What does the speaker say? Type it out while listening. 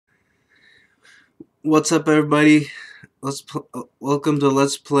What's up, everybody? Welcome to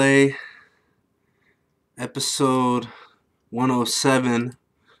Let's Play episode 107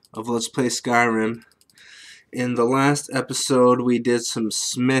 of Let's Play Skyrim. In the last episode, we did some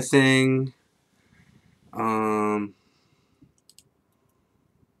smithing.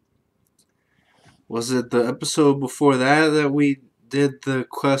 Was it the episode before that we did the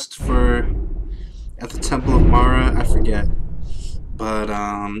quest for at the Temple of Mara? I forget. But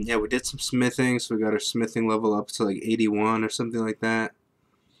yeah, we did some smithing, so we got our smithing level up to like 81 or something like that.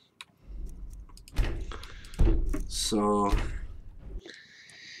 So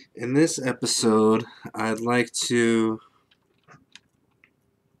in this episode, I'd like to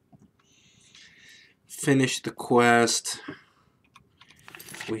finish the quest.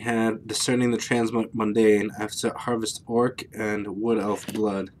 We had Discerning the Transmundane. I have to harvest Orc and Wood Elf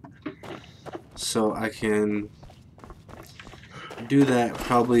blood. So I can do that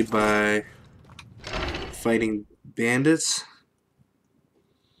probably by fighting bandits.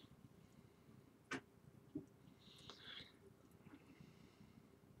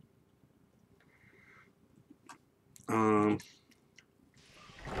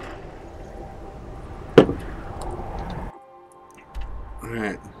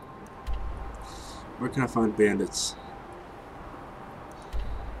 Alright. Where can I find bandits?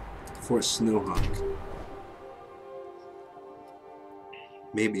 Fort Snowhawk.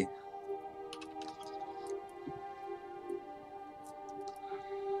 Maybe.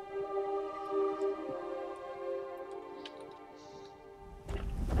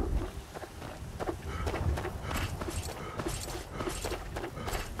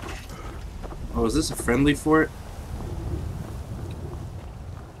 Oh, is this a friendly fort?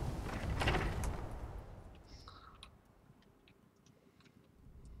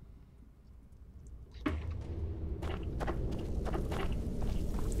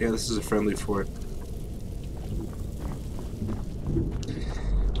 Yeah, this is a friendly fort.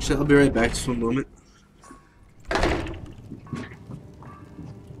 I'll be right back just for a moment.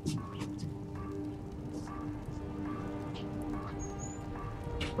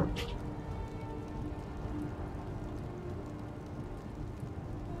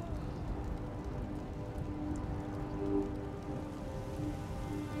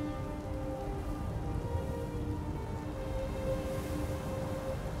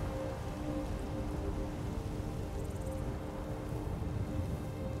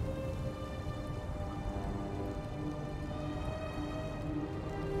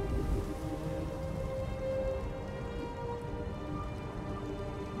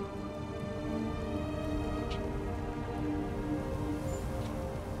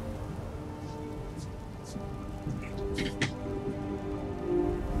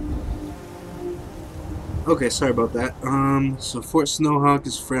 Okay, sorry about that. So Fort Snowhawk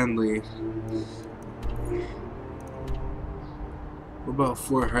is friendly. What about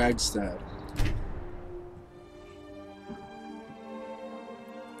Fort Hagstad?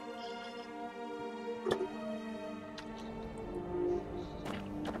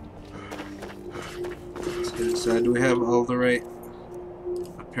 Let's get inside. Do we have all the right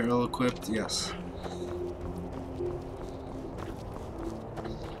apparel equipped? Yes.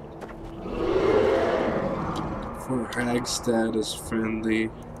 Fort Hagstad is friendly.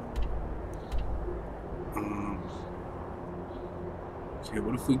 Okay,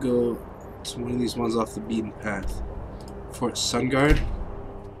 what if we go to one of these ones off the beaten path? Fort Sunguard?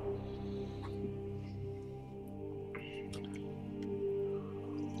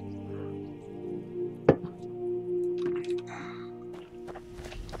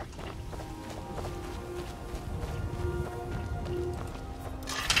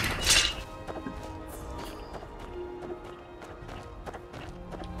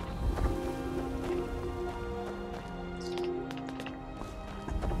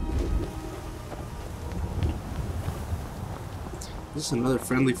 Is this another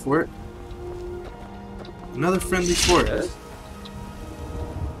friendly fort? Another friendly fort. Yes.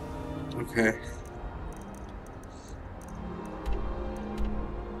 Okay.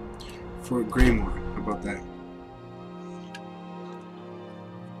 Fort Greymore. How about that?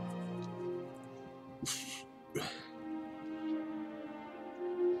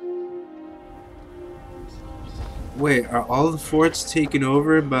 Wait, are all the forts taken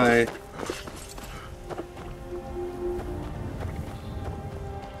over by...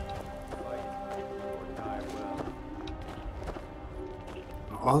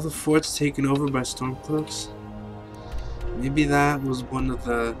 all the forts taken over by Stormcloaks? Maybe that was one of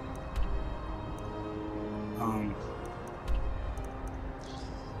the...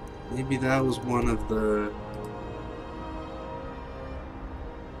 maybe that was one of the...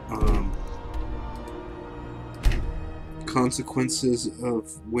 consequences of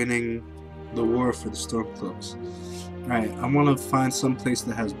winning the war for the Stormcloaks. Alright, I want to find some place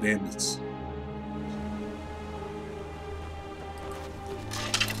that has bandits.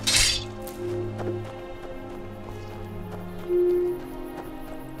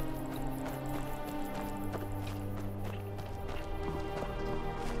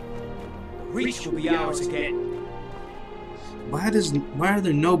 Reach will be ours again. Why are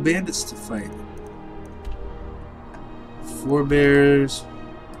there no bandits to fight? Forebears,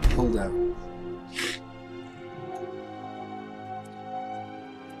 hold out.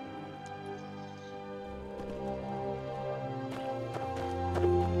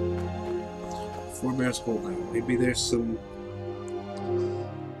 Forebears, hold out. Maybe there's some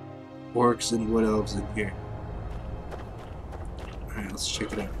orcs and wood elves in here. Alright, let's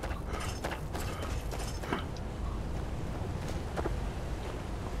check it out.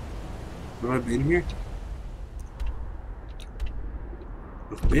 Have I been here?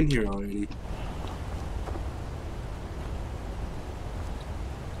 I've been here already.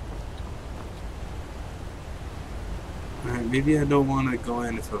 Alright, maybe I don't want to go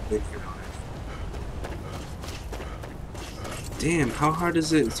in if I've been here already. Damn, how hard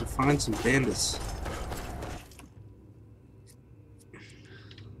is it to find some bandits?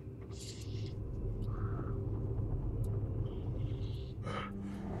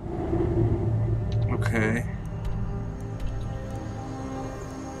 Okay.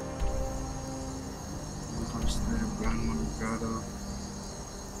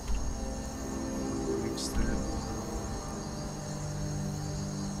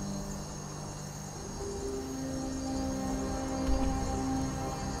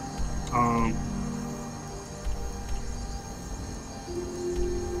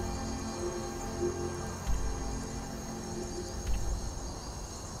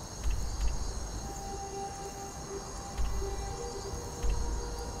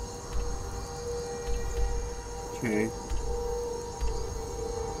 Okay.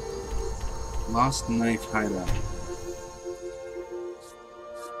 Lost knife hideout.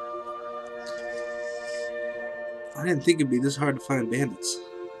 I didn't think it'd be this hard to find bandits.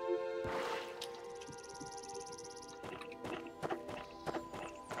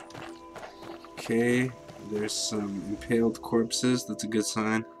 Okay, there's some impaled corpses. That's a good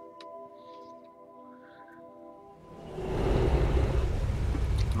sign.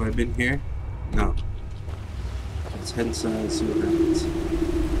 Have I been here? No. Let's head inside and see what happens.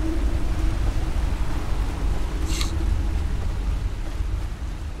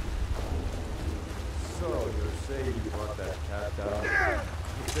 So, you're saying you want that cat down?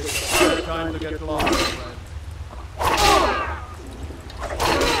 It takes a lot of time to get lost, friend.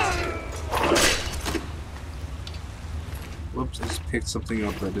 Whoops, I just picked something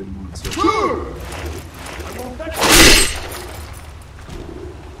up I didn't want to. I won't touch you!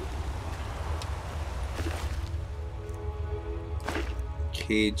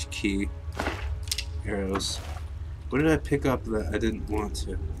 Cage key. Arrows. What did I pick up that I didn't want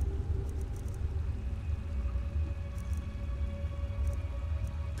to?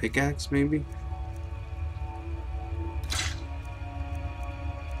 Pickaxe, maybe?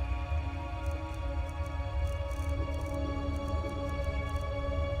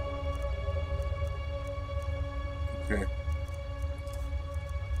 Okay.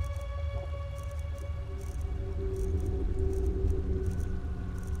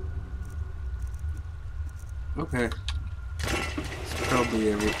 Okay. It's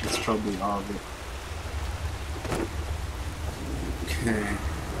probably all of it. Okay.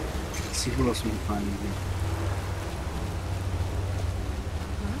 Let's see what else we can find in here.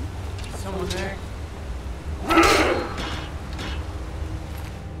 Someone there?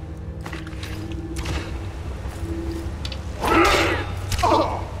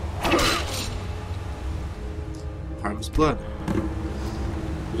 Harvest blood.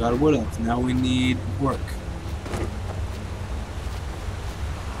 We got a wood elf. Now we need work.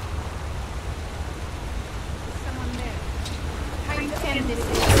 Someone there. How you can this is?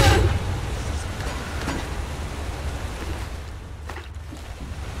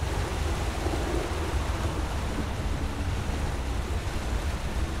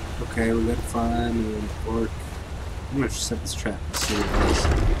 Okay, we gotta find an orc. I'm gonna set this trap and see what it is.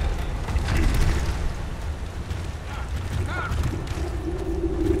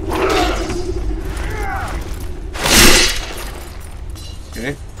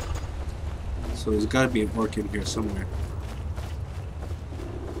 Okay. So there's gotta be an orc in here somewhere.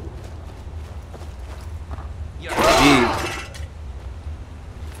 Khajiit.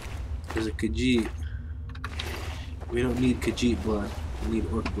 There's a Khajiit. We don't need Khajiit blood. We need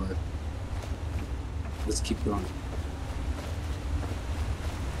orc blood. Let's keep going.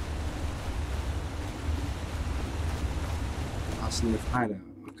 Lost Knife hideout.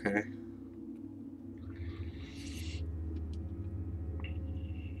 Okay.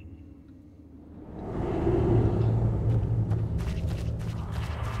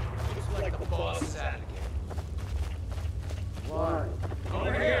 Looks like the boss is at it again. Why?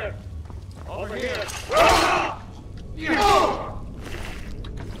 Over here! Over here!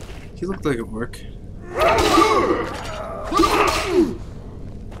 He looked like an orc.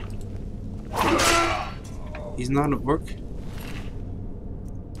 He's not an orc?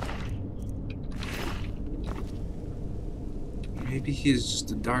 Maybe he is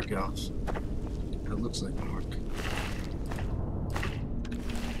just a dark elf that looks like an orc.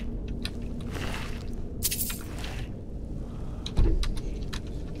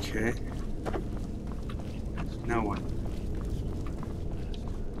 Okay. Now what?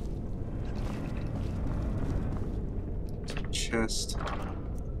 Chest.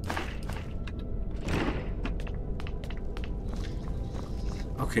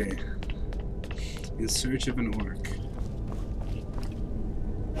 Okay. In search of an orc.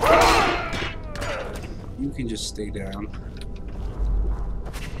 You can just stay down.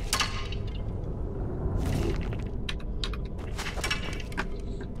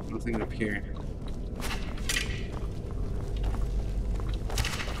 Nothing up here.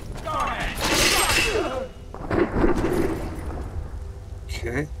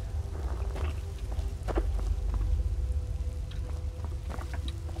 Okay.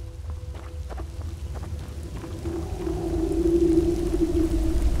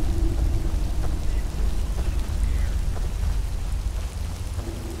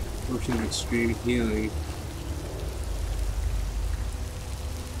 Potion of extreme healing.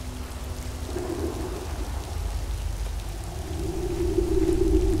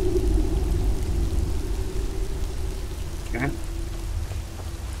 Okay.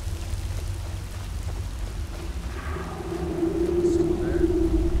 Still there?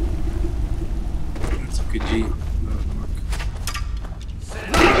 That's a good G.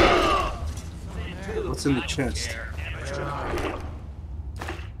 What's in the chest?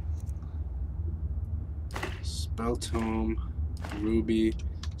 Spell tome, ruby,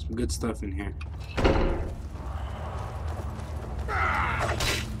 some good stuff in here.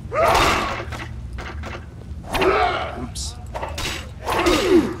 Oops.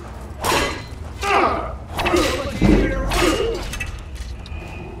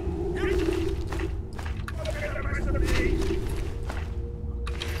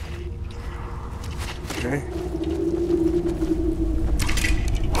 Okay.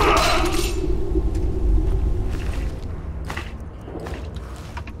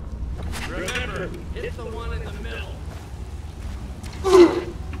 Remember, hit the one in the middle.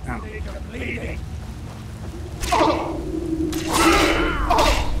 Ow. You're bleeding.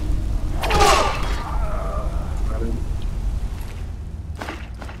 Got him.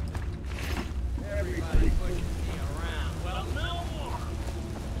 Everybody pushing me around. Well, no more.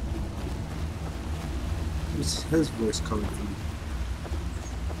 Where's his voice coming from?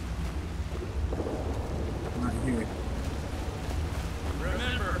 Not here.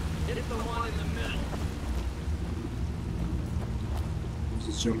 Remember, hit the one in the middle.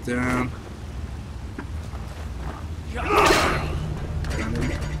 Just jump down. Got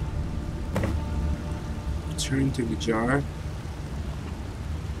him. Return to the jar.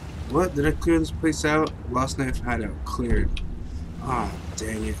 What? Did I clear this place out? Lost Knife hideout. Cleared. Ah,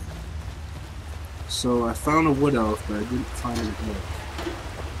 dang it. So I found a wood elf, but I didn't find an orc.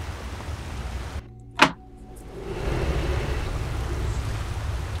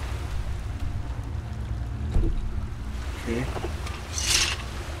 Okay.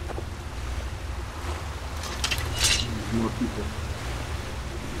 There's more people.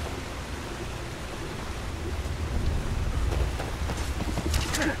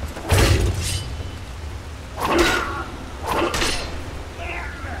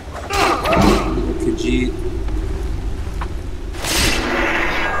 Khajiit.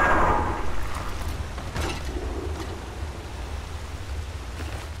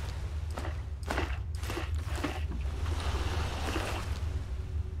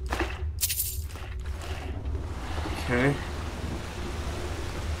 Okay.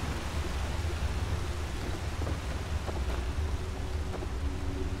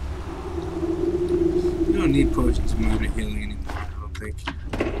 You don't need potions of minor healing anymore, I don't think.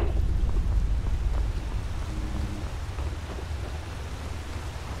 Okay,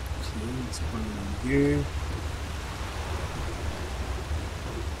 let's put it on here.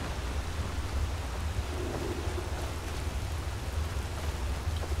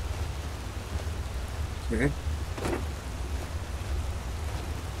 Okay.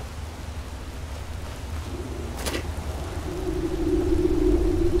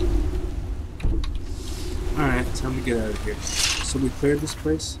 get out of here. So we cleared this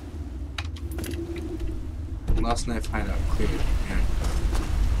place? Lost knife hideout cleared. Yeah.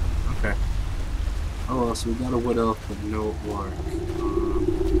 Okay. Oh, well, so we got a wood elf but no orc.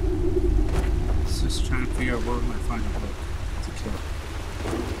 Let's just try and figure out where we might find an orc to kill.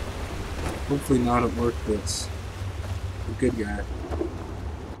 Hopefully not an orc that's a good guy.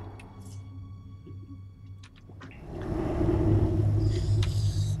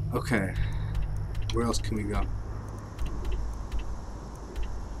 Okay. Where else can we go?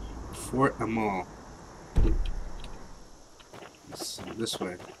 Fort Amal. So this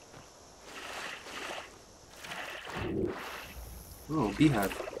way. Oh,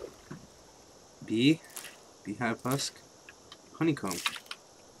 beehive. Beehive husk. Honeycomb.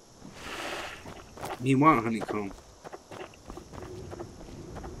 Me want honeycomb.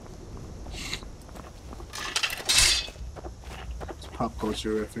 It's a pop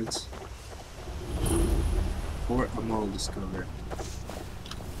culture reference. Fort Amal discovered.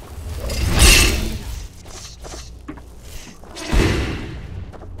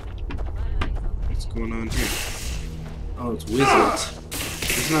 What's going on here? Oh, it's wizards.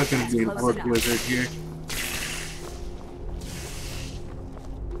 There's not going to be an orc wizard here.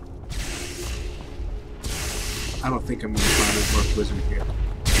 I don't think I'm going to find an orc wizard here.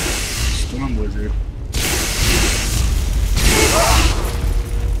 Storm wizard.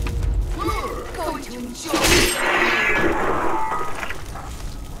 Going to enjoy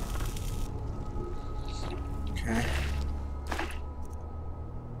Okay.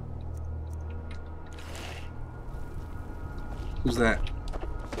 Who's that?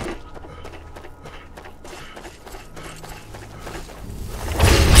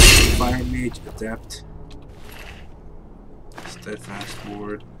 Fire mage adept. Steadfast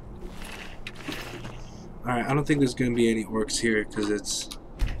ward. Alright, I don't think there's gonna be any orcs here because it's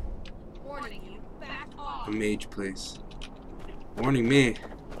warning you. Back off. a mage place. Warning me.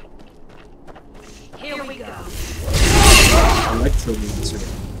 Here we go. Electromancer.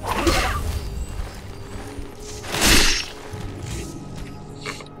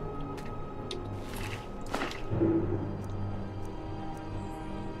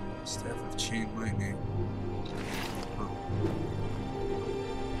 Staff of chain lightning. Huh.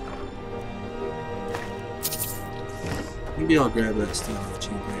 Maybe I'll grab that staff of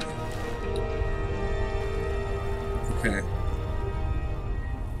chain lightning. Okay.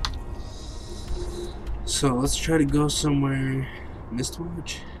 So let's try to go somewhere.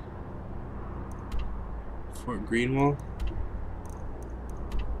 Mistwatch? Fort Greenwall?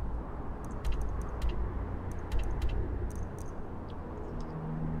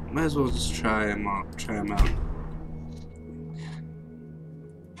 Might as well just try them out.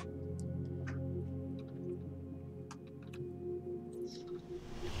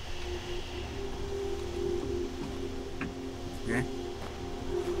 Okay.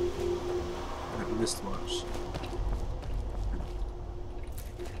 Mistwatch.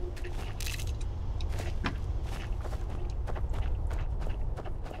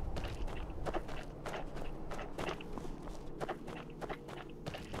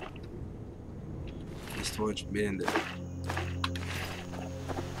 Mistwatch bandit.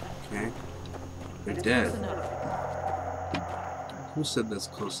 Okay. They're dead. Who said that's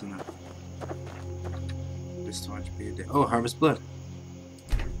close enough? Mistwatch bandit. Oh, harvest blood.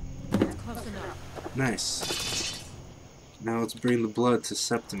 Close enough. Nice. Now let's bring the blood to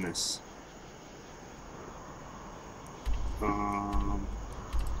Septimus.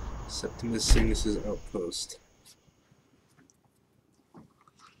 Septimus Cygnus' outpost.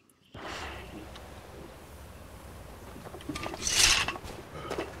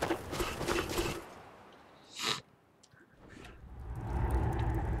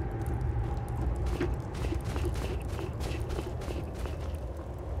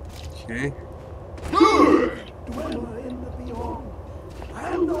 Okay. Dweller in the beyond,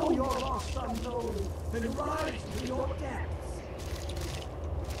 I'll know your lost unknown and rise to your depths.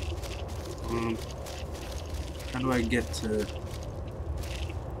 How do I get to...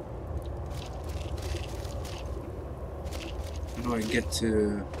 How do I get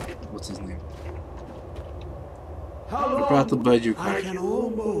to... What's his name? How I brought the budget I card. can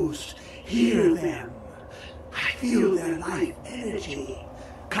almost hear them. I feel their life energy.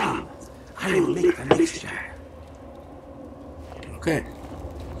 Come, I will make the mixture. Okay.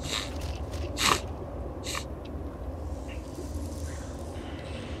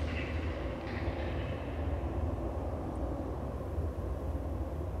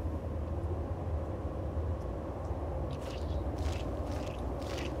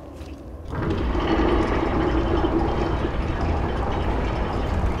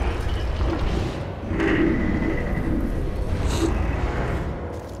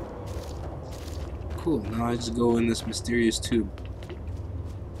 Cool, now I just go in this mysterious tube.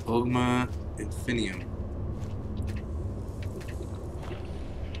 Ogma Infinium.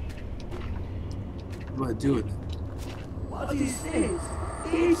 What do I do with it? What is this?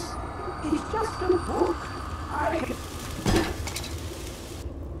 It's just a book. I can...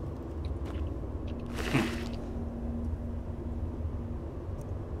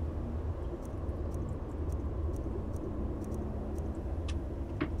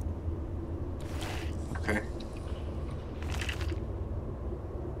 Okay.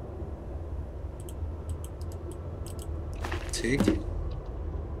 Take.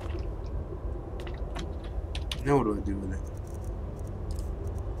 Now what do I do with it?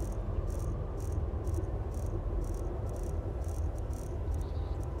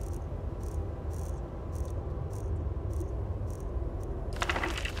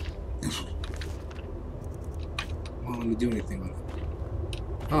 Won't let me do anything with it.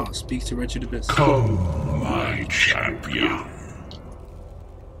 Oh, speak to Wretched Abyss. Come, my champion.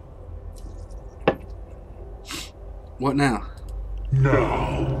 What now?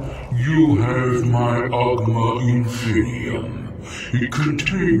 Now, you have my Ogma Infinium. It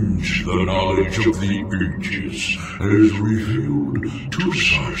contains the knowledge of the ages, as revealed to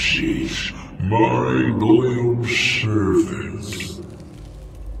Sarsis, my loyal servant.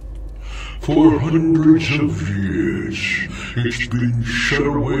 For hundreds of years, it's been shut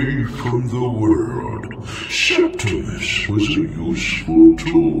away from the world. Septimus was a useful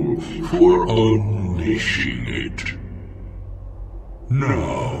tool for unleashing it.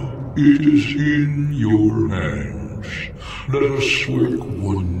 Now, it is in your hands. Let us work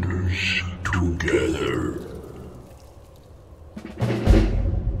wonders together.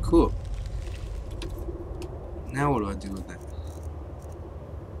 Cool. Now what do I do with it?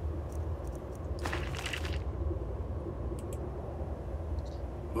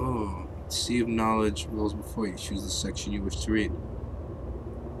 Oh, Sea of Knowledge rolls before you. Choose the section you wish to read.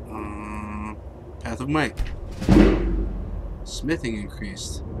 Path of Might. Smithing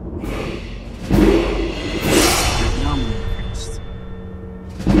increased. Economy increased.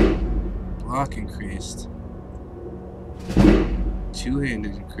 Block increased.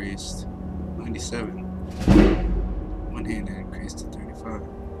 Two-handed increased. 97. One-handed increased to 35.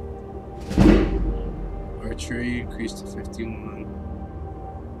 Archery increased to 51.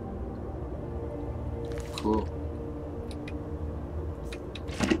 Cool.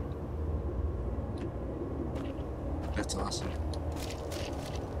 That's awesome.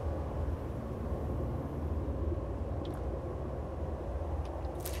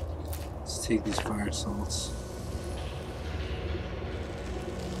 Let's take these fire salts.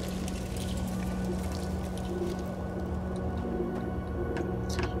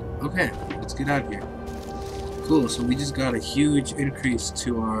 Okay, let's get out of here. Cool, so we just got a huge increase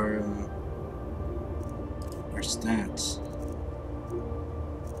to our stats.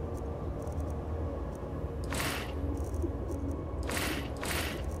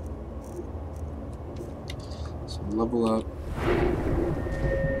 So level up.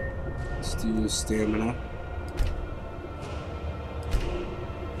 Let's do stamina.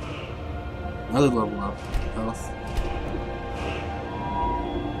 Another level up. Health.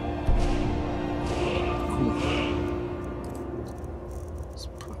 Cool. Let's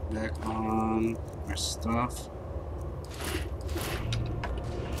put back on our stuff.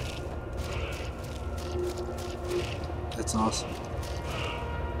 That's awesome.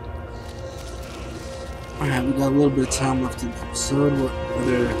 Alright, we got a little bit of time left in the episode. What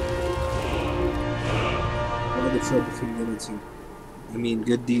other trouble can we get into? I mean,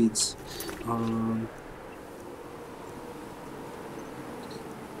 good deeds.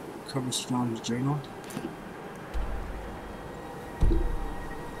 Cover Strong's journal.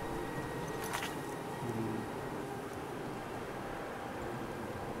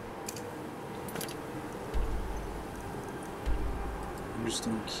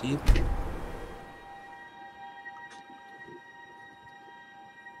 Understone Keep.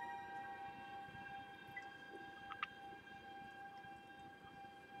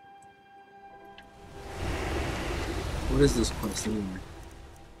 What is this quest anyway?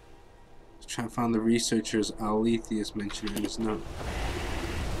 Let's try and find the researchers Aletheus mentioned in his note.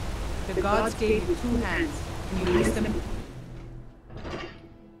 The gods gave you 2 hands, and you used them.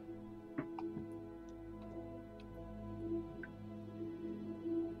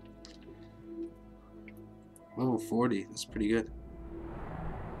 Level 40, that's pretty good.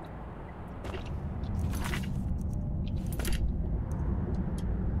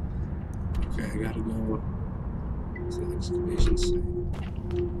 Okay, I gotta go to the excavation site.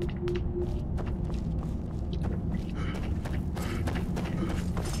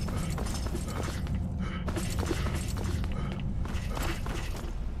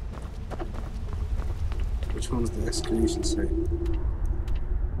 Which one's the excavation site?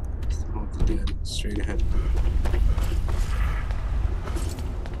 It's the one with the dead. Straight ahead.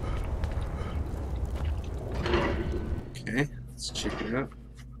 Okay, let's check it out.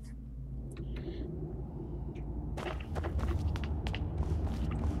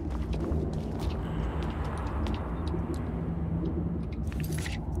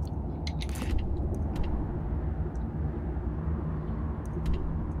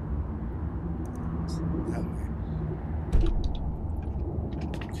 That way.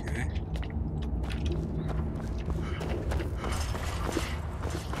 Okay.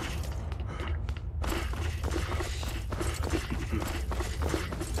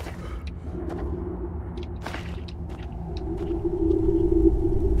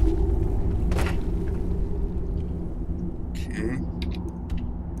 Okay.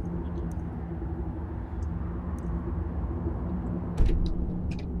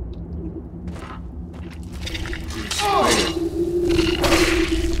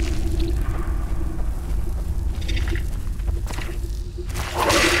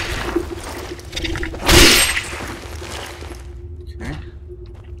 Okay.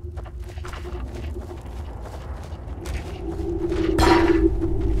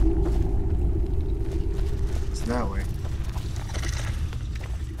 It's that way.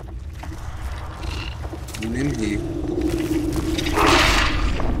 Nimby.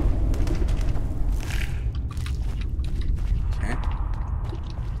 Okay.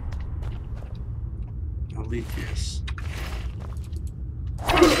 Aletheus.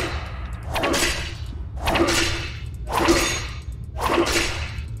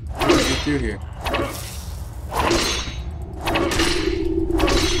 How do I get through here?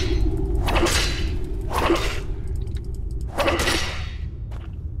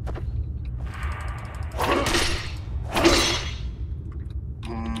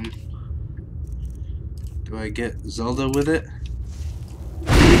 Do I get Zelda with it?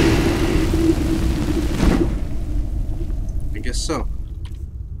 I guess so.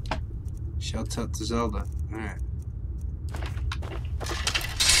 Shout out to Zelda. Alright.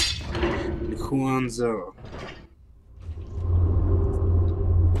 Nikuanzo.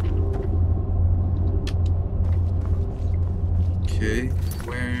 Okay,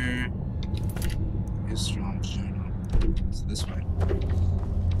 where is Strong's journal? It's this way.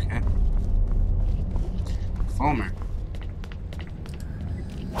 Okay. Falmer.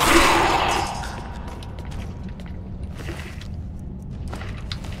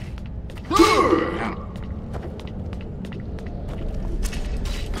 Now.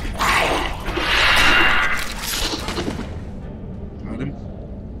 Got him.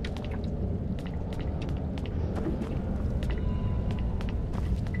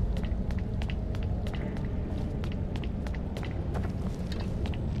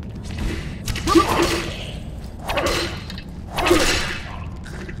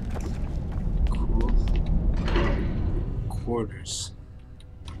 Cool. Quarters.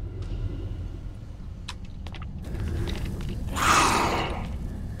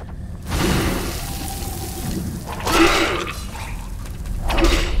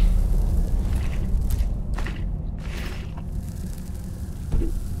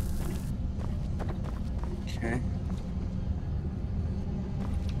 Okay.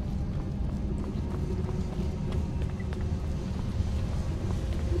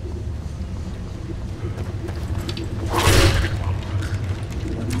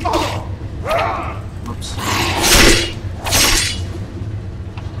 Whoops.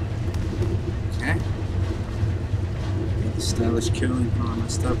 Okay. Got the stylish killing. Oh, I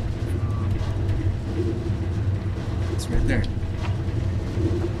messed up. It's right there.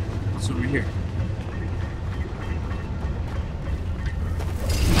 It's over here.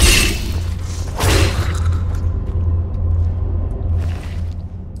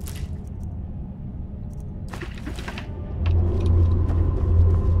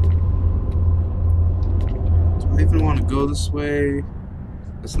 Do I even want to go this way?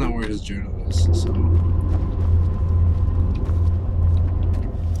 That's not where his journal is, so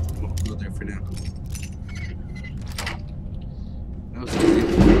we'll go there for now. That was easy.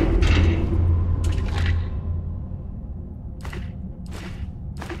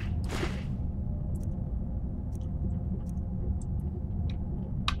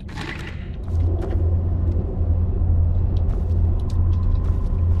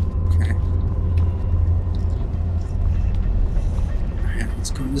 Okay. Alright,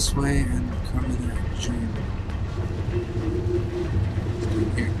 let's go this way and cover that journal. Let's do it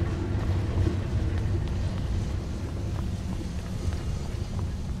here.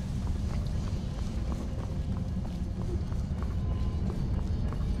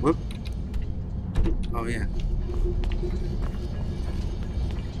 Whoop. Oh, Oh yeah.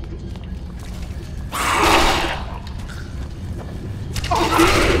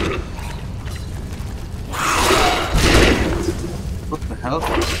 What the hell?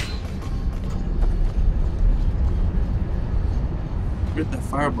 Where'd that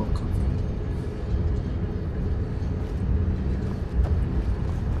fireball come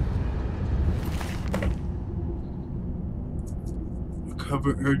from?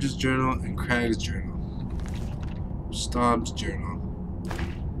 Recover Urge's journal and Craig's journal. Staub's journal.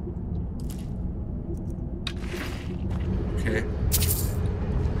 Okay.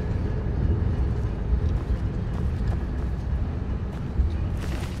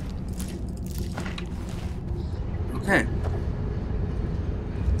 Okay.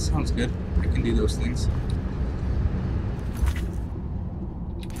 Sounds good. I can do those things.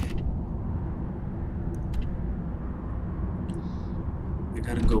 I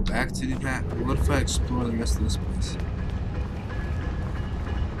gotta go back to do that. What if I explore the rest of this place?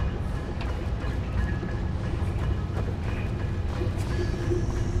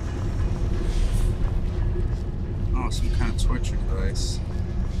 Oh, some kind of torture device.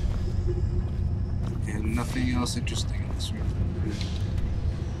 And nothing else interesting in this room.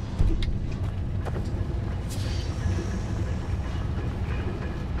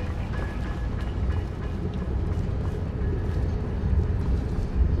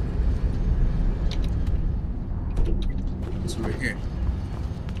 So we're here.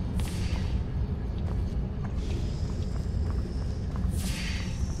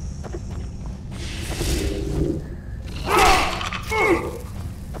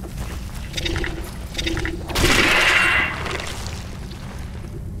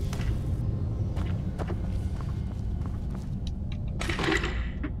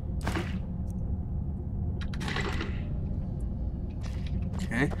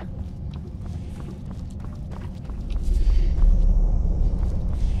 Okay.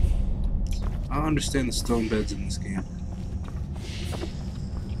 I don't understand the stone beds in this game.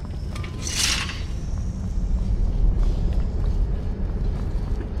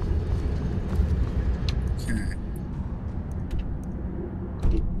 Okay.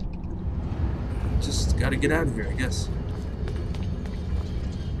 Just gotta get out of here, I guess.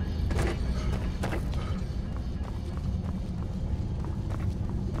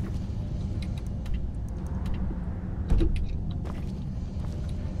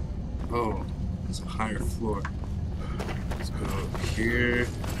 Oh, there's a higher floor. Let's go here,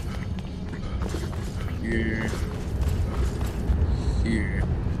 here, here.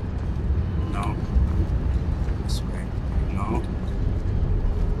 No. This way. No.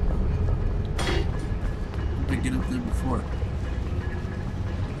 How did I get up there before?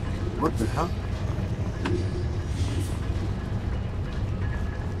 What the hell?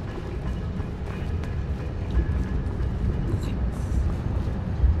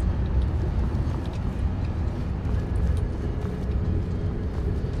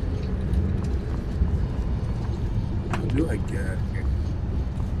 How do I get out of here?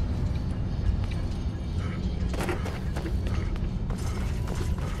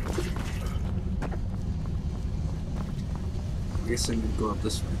 I guess I need to go up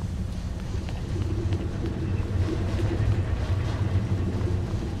this way.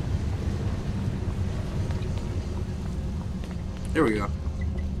 There we go.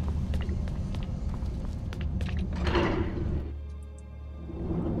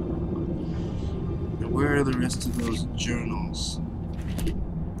 And where are the rest of those journals?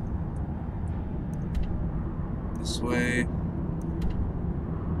 This way.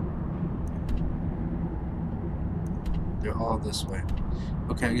 They're all this way.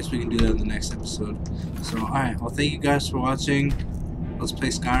 Okay, I guess we can do that in the next episode. So, alright, well, thank you guys for watching. Let's play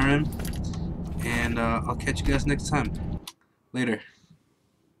Skyrim. And I'll catch you guys next time. Later.